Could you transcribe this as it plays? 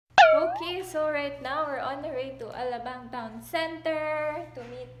Okay, so right now we're on the way to Alabang Town Center to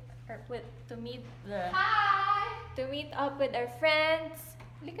meet up with our friends.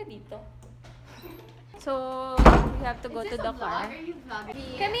 Lika dito. So we have to go to the car.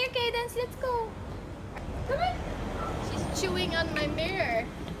 Come here, Cadence. Let's go. Come on. She's chewing on my mirror.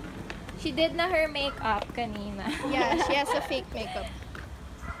 She did na her makeup kanina. Yeah, she has a fake makeup.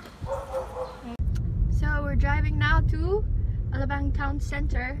 So we're driving now to Alabang Town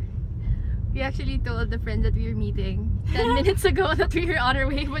Center. We actually told the friends that we were meeting 10 minutes ago that we were on our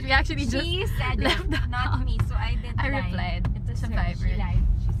way, but we actually just left the not house. me, so I did. I replied. It was She her. She lied.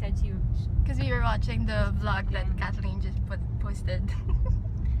 She said she. Because we were watching the vlog that Kathleen just posted.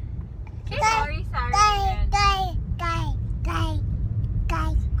 Okay, sorry, Sarah.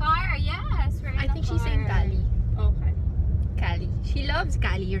 Car, yes. We're in I think she's saying Kali. Okay. Kali. She loves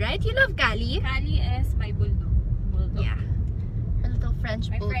Kali, right? You love Kali? Kali is my bulldog. Yeah. Her little French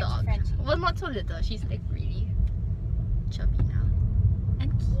bulldog. French. Well, not so little. She's like really chubby now.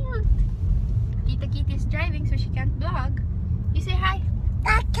 And cute. Tita Kitty is driving so she can't vlog. You say hi.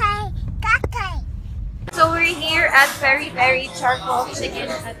 So we're here at Peri-Peri Chicken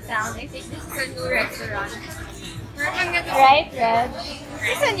at town. I think this is a new restaurant. Right, Red?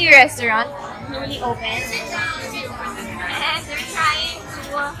 This is a new restaurant. Newly opened. And they're trying to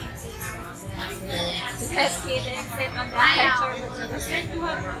let Kaden sit on the couch.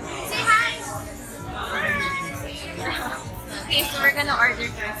 Say hi! Okay, so we're gonna order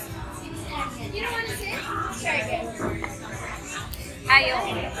first. You don't want to sit? Sure, again. Ayaw.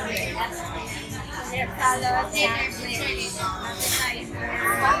 Salad, appetizer. It's fun.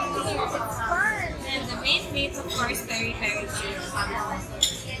 And the main meat, of course, Peri-Peri Chicken.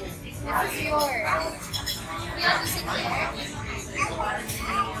 This is yours. We have to sit there.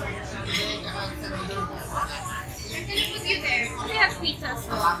 I'm gonna put you there. We have pizza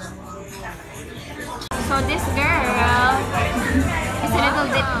so this girl is a little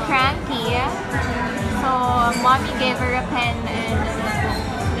bit cranky. So mommy gave her a pen and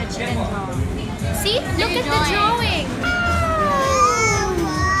the chicken draw. See? Look at the drawing!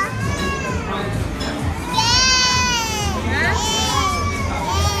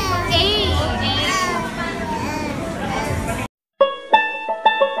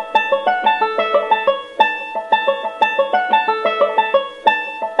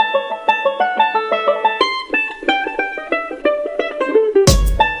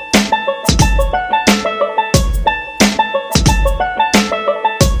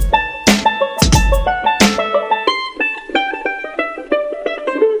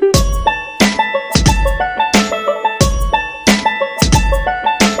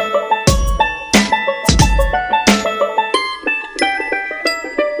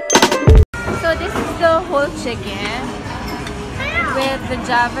 Chicken with the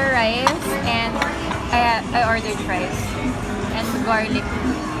Java rice, and I ordered fries and garlic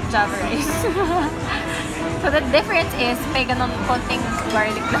Java rice. So the difference is may ganun konting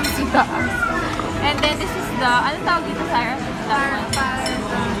garlic lang sa taas. And then this is the, ano tawag dito, Sarah?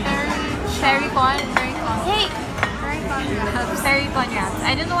 Peri-Con. Hey! Peri-Con wraps.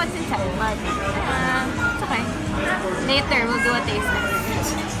 I don't know what's inside, but it's okay. Later we'll do a taste test.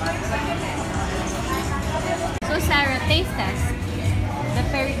 So Sarah, taste test the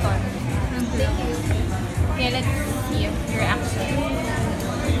Peri-Con. Okay, let's see your reaction.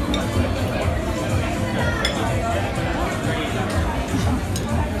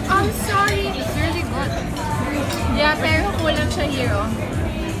 I'm sorry, it's really good. Yeah, pero kulang siya here.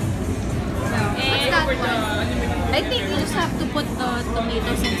 What's that one? I think you just have to put the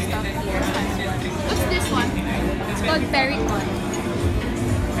tomatoes and stuff here. What's this one? It's called Peri-Con.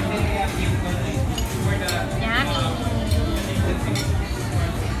 Yummy!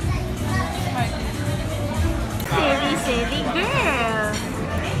 Silly girl!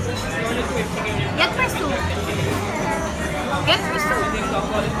 Get her soup! Get her soup!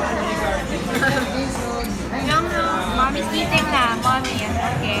 Yum yum! Mommy's eating na! Mommy,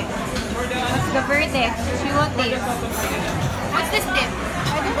 okay. What's the verdict? She won't taste. What's this dip?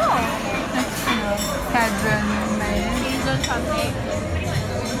 I don't know. Cajun something.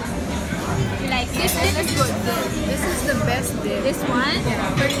 You like this? This is good. This is the best dip. This one?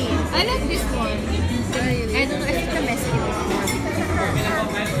 Yeah, for me. I like this one. I don't know if it's the best dip.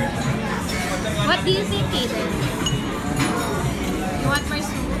 What do you think, Kaden? You want more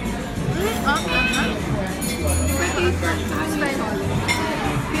soup?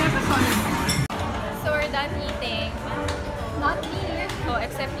 So we're done eating. Not me. Oh,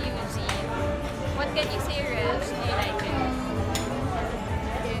 except you, Eugene. What can you say, Rich? Do you like it?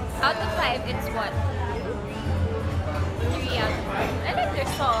 Out of 5, it's what? 3 out of 5. I like their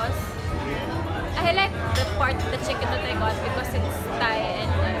sauce. I like the part of the chicken that I got because it's Thai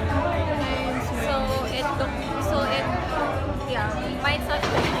and yeah, mine's not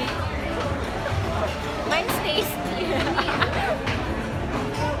tasty. Mine's tasty.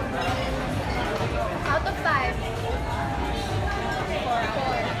 Out of 5.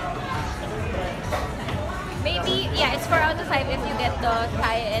 4. Maybe, yeah, it's 4 out of 5 if you get the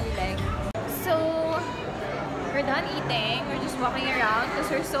thigh and leg. So, we're done eating. We're just walking around because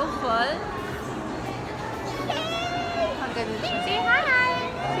we're so full. Say hi!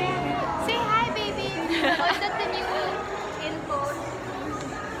 Say hi, baby! Was that the new info?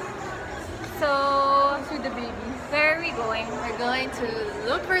 So, To the baby. where are we going? We're going to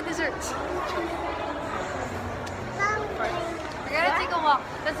look for desserts. We're gonna take a walk.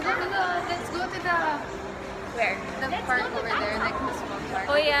 Let's go to the Where? park over there, like the small park.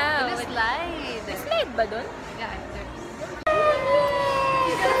 Oh yeah. With the slide. May slide ba dun? Yeah, there.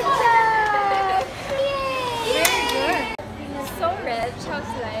 Very good. So rich. How's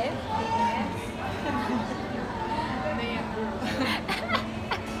life?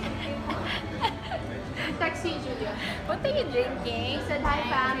 Taxi, Julia. What are you drinking? Said hi,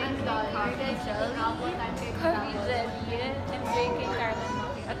 fam. I'm Dolly. Coffee jelly. Coffee jelly. I'm drinking caramel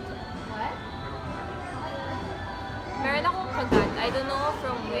coffee. At What? meron akong kagat. I don't know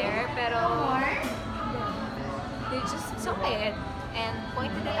from where, pero they just saw it and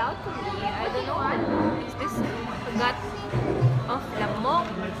pointed it out to me. I don't know where.